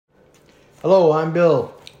Hello, I'm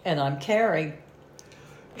Bill. And I'm Carrie.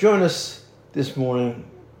 Join us this morning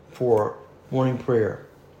for morning prayer.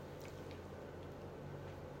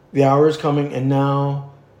 The hour is coming, and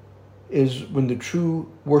now is when the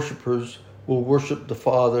true worshipers will worship the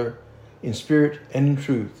Father in spirit and in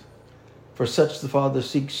truth. For such the Father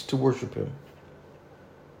seeks to worship him.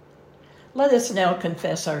 Let us now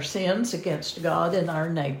confess our sins against God and our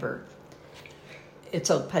neighbor. It's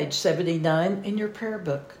on page 79 in your prayer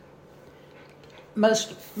book.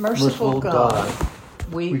 Most merciful God,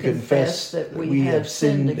 we confess that we have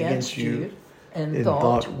sinned against you in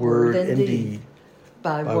thought, word, and deed,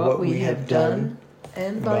 by what we have done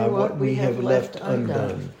and by what we have left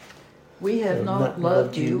undone. We have not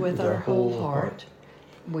loved you with our whole heart.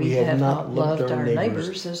 We have not loved our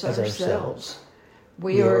neighbors as ourselves.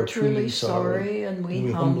 We are truly sorry, and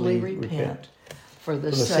we humbly repent. For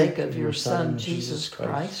the sake of your Son, Jesus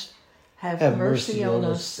Christ, have mercy on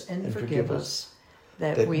us and forgive us,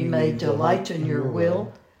 that we may delight in your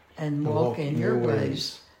will and walk in your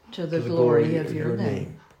ways, to the glory of your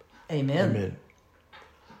name. Amen. Amen.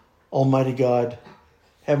 Almighty God,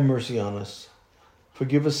 have mercy on us.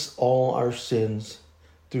 Forgive us all our sins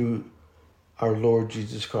through our Lord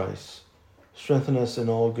Jesus Christ. Strengthen us in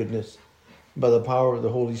all goodness. By the power of the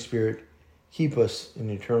Holy Spirit, keep us in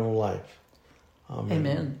eternal life. Amen.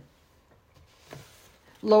 Amen.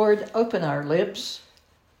 Lord, open our lips,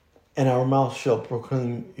 and our mouth shall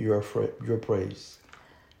proclaim your praise.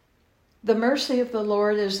 The mercy of the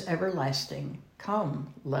Lord is everlasting.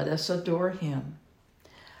 Come, let us adore him.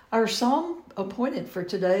 Our psalm appointed for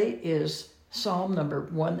today is Psalm number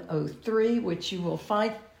 103, which you will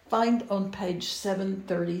find on page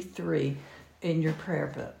 733 in your prayer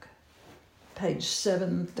book. Page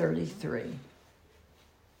 733.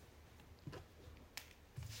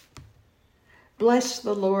 Bless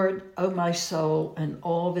the Lord, O my soul, and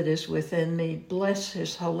all that is within me. Bless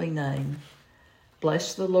his holy name.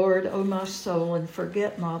 Bless the Lord, O my soul, and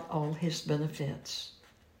forget not all his benefits.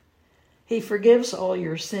 He forgives all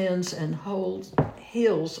your sins and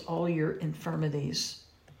heals all your infirmities.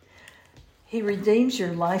 He redeems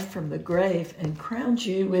your life from the grave and crowns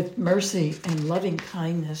you with mercy and loving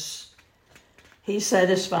kindness. He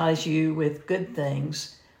satisfies you with good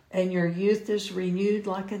things, and your youth is renewed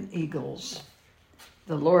like an eagle's.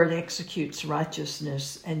 The Lord executes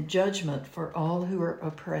righteousness and judgment for all who are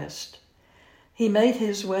oppressed. He made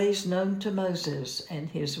his ways known to Moses and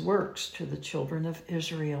his works to the children of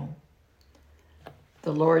Israel.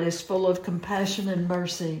 The Lord is full of compassion and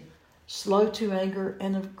mercy, slow to anger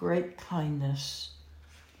and of great kindness.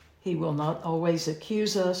 He will not always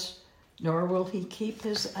accuse us, nor will he keep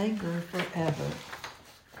his anger forever.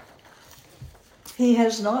 He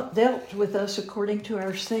has not dealt with us according to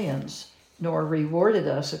our sins, nor rewarded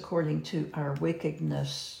us according to our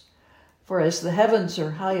wickedness. For as the heavens are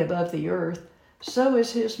high above the earth, so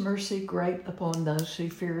is his mercy great upon those who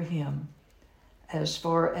fear him. As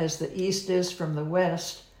far as the east is from the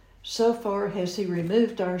west, so far has he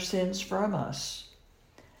removed our sins from us.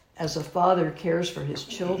 As a father cares for his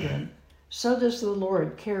children, so does the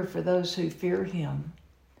Lord care for those who fear him.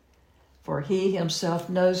 For he himself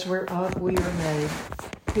knows whereof we are made.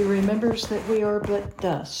 He remembers that we are but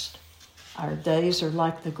dust. Our days are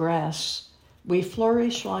like the grass. We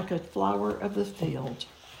flourish like a flower of the field.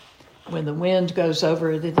 When the wind goes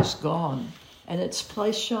over it, it is gone, and its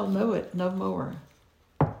place shall know it no more.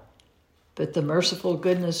 But the merciful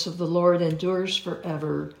goodness of the Lord endures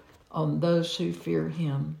forever on those who fear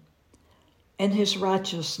him, and his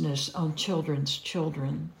righteousness on children's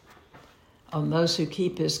children, on those who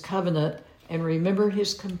keep his covenant and remember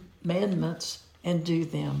his commandments and do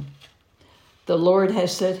them. The Lord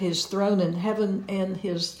has set his throne in heaven, and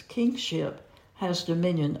his kingship has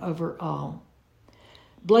dominion over all.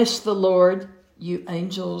 Bless the Lord, you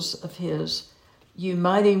angels of his, you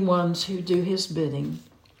mighty ones who do his bidding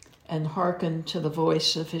and hearken to the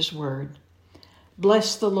voice of his word.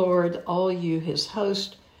 Bless the Lord, all you his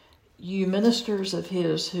host, you ministers of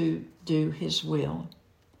his who do his will.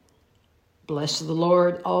 Bless the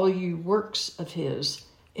Lord, all you works of his,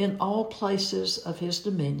 in all places of his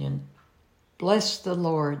dominion. Bless the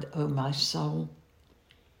Lord, O my soul.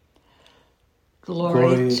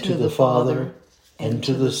 Glory to the Father, and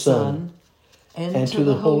to the Son, and to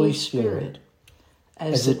the Holy Spirit,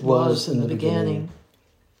 as it was in the beginning,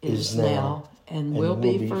 is now, and will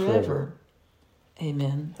be forever.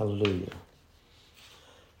 Amen. Hallelujah.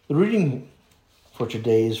 The reading for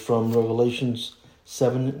today is from Revelations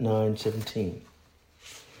 7:9-17.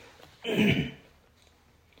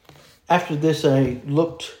 After this I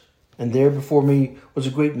looked, and there before me was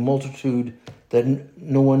a great multitude that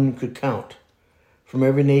no one could count, from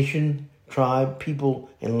every nation, tribe, people,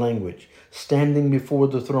 and language, standing before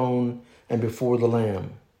the throne and before the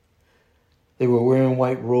Lamb. They were wearing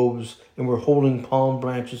white robes and were holding palm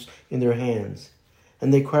branches in their hands.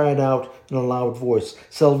 And they cried out in a loud voice,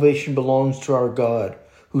 "Salvation belongs to our God,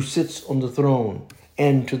 who sits on the throne,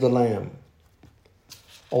 and to the Lamb."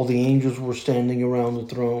 All the angels were standing around the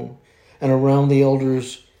throne, and around the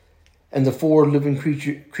elders and the four living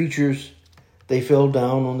creatures. They fell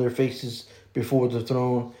down on their faces before the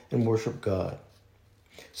throne and worshiped God,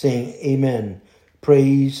 saying, "Amen.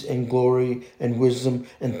 Praise and glory and wisdom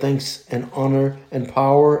and thanks and honor and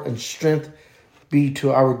power and strength be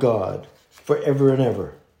to our God forever and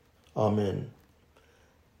ever. Amen."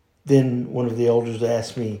 Then one of the elders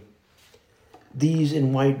asked me, "These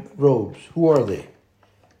in white robes, who are they?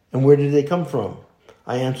 And where did they come from?"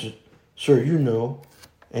 I answered, "Sir, you know."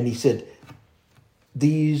 And he said,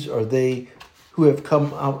 "These are they who have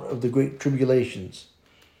come out of the great tribulations.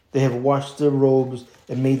 They have washed their robes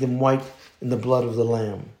and made them white in the blood of the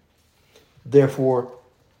Lamb. Therefore,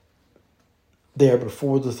 they are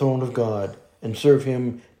before the throne of God and serve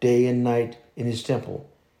him day and night in his temple.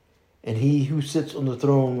 And he who sits on the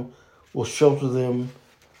throne will shelter them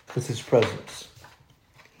with his presence.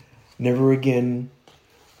 Never again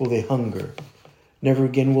will they hunger. Never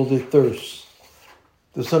again will they thirst.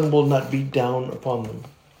 The sun will not beat down upon them,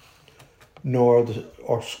 nor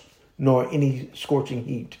any scorching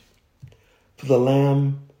heat. For the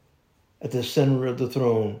Lamb at the center of the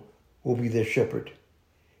throne will be their shepherd.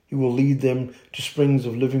 He will lead them to springs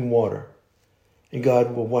of living water, and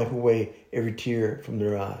God will wipe away every tear from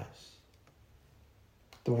their eyes."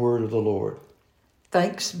 The word of the Lord.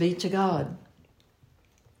 Thanks be to God.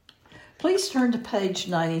 Please turn to page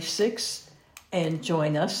 96 and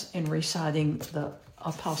join us in reciting the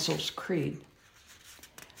Apostles' Creed.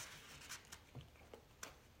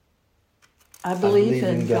 I believe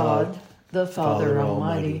in God, the Father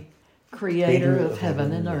Almighty, creator of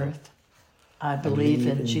heaven and earth. I believe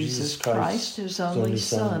in Jesus Christ, his only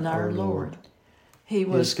Son, our Lord. He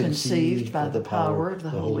was conceived by the power of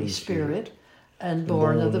the Holy Spirit and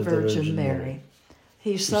born of the Virgin Mary.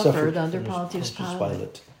 He suffered under Pontius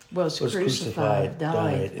Pilate, was crucified,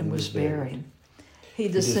 died, and was buried. He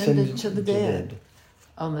descended to the dead.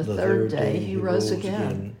 On the third day he rose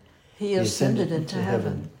again. He ascended into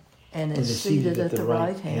heaven and is seated at the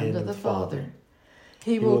right hand of the Father.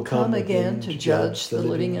 He will come again to judge the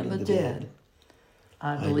living and the dead.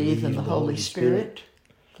 I believe in the Holy Spirit,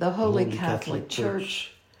 the Holy Catholic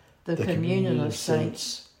Church, the communion of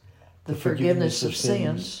saints, the forgiveness of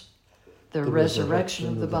sins, the resurrection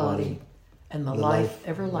of the body, and the life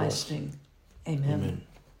everlasting. Amen.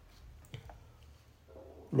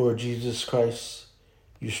 Lord Jesus Christ,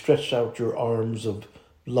 you stretched out your arms of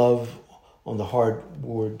love on the hard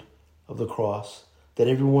wood of the cross, that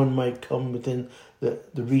everyone might come within the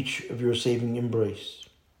reach of your saving embrace.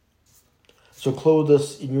 So clothe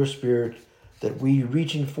us in your Spirit, that we,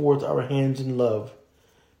 reaching forth our hands in love,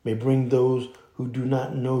 may bring those who do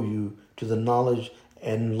not know you to the knowledge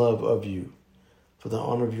and love of you, for the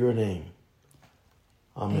honor of your name.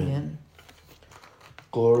 Amen. Amen.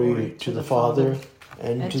 Glory to the Father,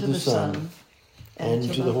 and to the Son, and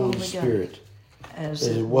to the Holy Spirit, as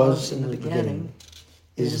it was in the beginning,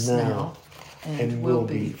 is now, and will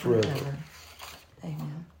be forever.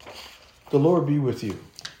 Amen. The Lord be with you.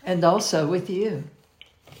 And also with you.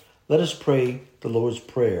 Let us pray the Lord's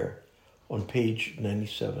Prayer on page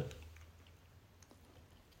 97.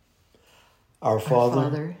 Our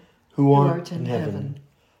Father, who art in heaven,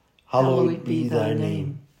 hallowed be thy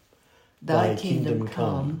name. Thy kingdom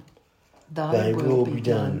come, thy will be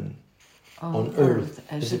done, on earth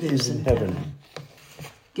as it is in heaven.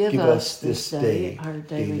 Give us this day our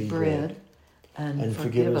daily bread, and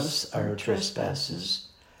forgive us our trespasses,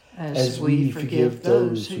 as we forgive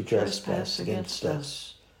those who trespass against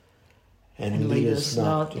us. And lead us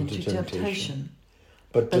not into temptation,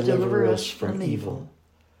 but deliver us from evil.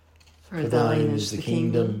 For thine is the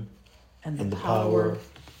kingdom, and the power,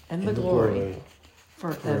 and the glory,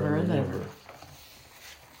 forever and ever.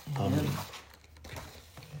 Amen.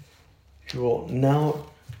 You will now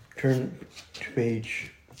turn to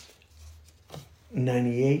page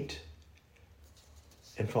 98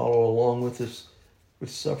 and follow along with us with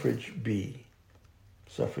suffrage B.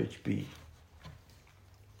 Suffrage B.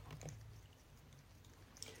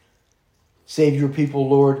 Save your people,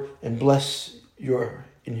 Lord, and bless your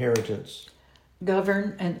inheritance.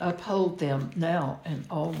 Govern and uphold them now and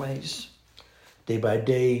always. Day by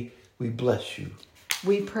day we bless you.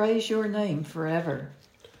 We praise your name forever.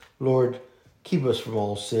 Lord, keep us from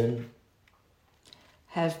all sin.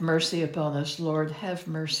 Have mercy upon us, Lord, have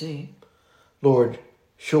mercy. Lord,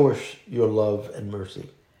 Show us your love and mercy.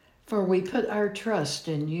 For we put our trust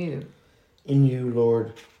in you. In you,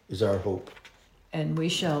 Lord, is our hope. And we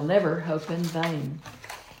shall never hope in vain.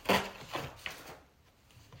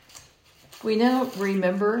 We now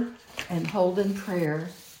remember and hold in prayer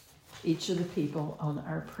each of the people on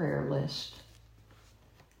our prayer list.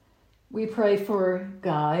 We pray for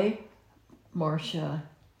Guy, Marcia,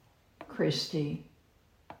 Christy,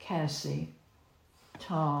 Cassie,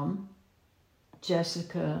 Tom,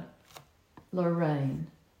 Jessica, Lorraine.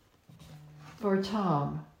 For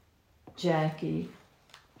Tom, Jackie,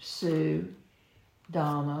 Sue,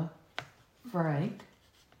 Donna, Frank.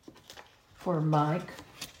 For Mike,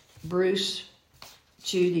 Bruce,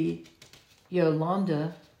 Judy,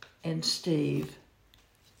 Yolanda, and Steve.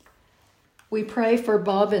 We pray for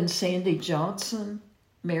Bob and Sandy Johnson,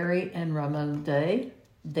 Mary and Ramon Day,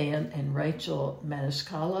 Dan and Rachel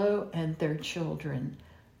Maniscalco and their children.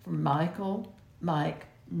 For Michael, Mike,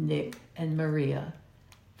 Nick, and Maria.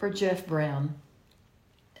 For Jeff Brown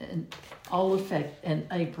and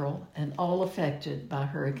April, and all affected by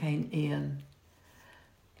Hurricane Ian.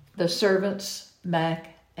 Thy servants,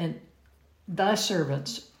 Mac and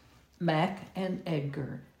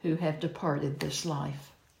Edgar, who have departed this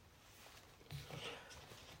life.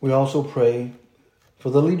 We also pray for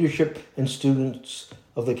the leadership and students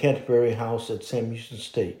of the Canterbury House at Sam Houston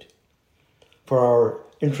State, for our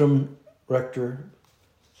interim rector,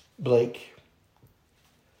 Blake,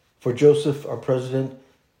 for Joseph, our president,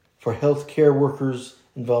 for health care workers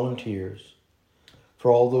and volunteers,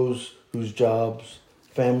 for all those whose jobs,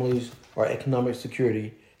 families, or economic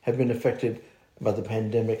security have been affected by the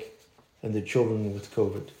pandemic and the children with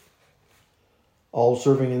COVID. All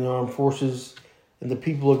serving in the armed forces and the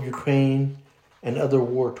people of Ukraine and other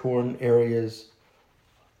war-torn areas,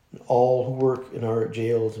 and all who work in our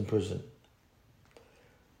jails and prison.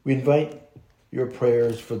 We invite your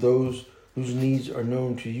prayers for those whose needs are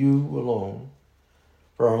known to you alone,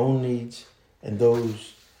 for our own needs and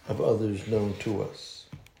those of others known to us.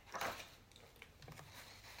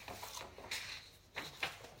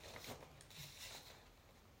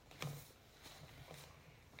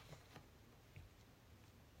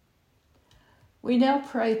 We now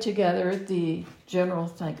pray together the general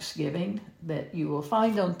thanksgiving that you will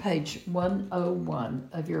find on page 101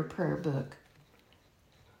 of your prayer book.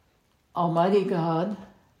 Almighty God,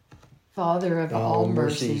 Father of all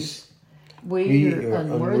mercies, we, your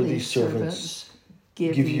unworthy servants,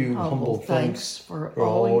 give you humble thanks for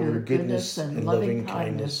all your goodness and loving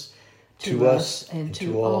kindness to us and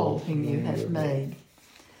to all whom you have made.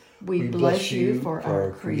 We bless you for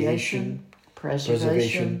our creation,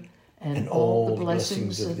 preservation, and all the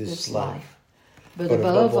blessings of this life, but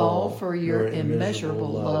above all for your immeasurable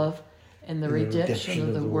love and the redemption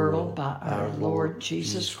of the world by our Lord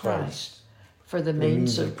Jesus Christ, for the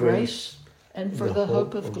means of grace and for the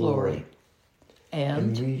hope of glory.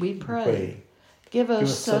 And we pray, give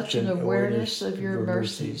us such an awareness of your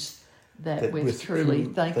mercies that with truly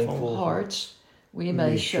thankful hearts we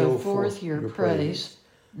may show forth your praise,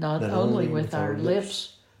 not only with our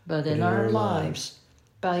lips, but in our lives,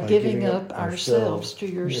 by giving up ourselves to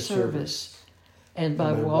your service, and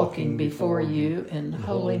by walking before you in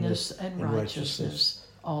holiness and righteousness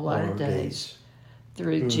all our days.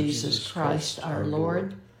 Through Jesus Christ our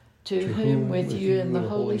Lord, to whom with you and the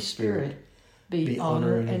Holy Spirit be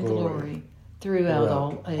honor and glory throughout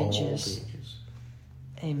all ages.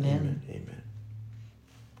 Amen. Amen.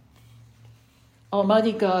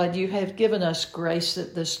 Almighty God, you have given us grace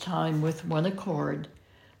at this time with one accord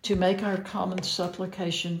to make our common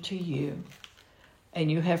supplication to you. And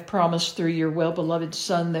you have promised through your well-beloved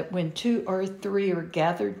Son that when 2 or 3 are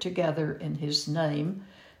gathered together in his name,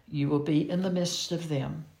 you will be in the midst of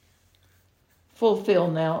them. Fulfill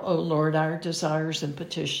now, O Lord, our desires and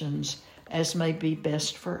petitions as may be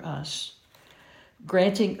best for us,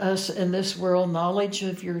 granting us in this world knowledge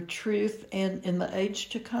of your truth and in the age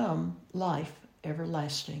to come, life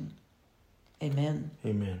everlasting. Amen.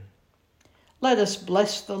 Amen. Let us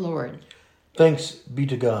bless the Lord. Thanks be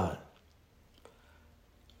to God.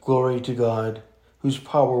 Glory to God, whose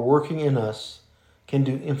power working in us can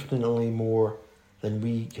do infinitely more than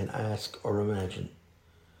we can ask or imagine.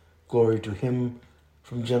 Glory to him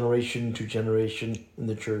from generation to generation in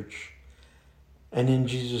the church and in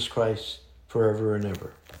Jesus Christ forever and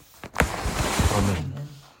ever. Amen.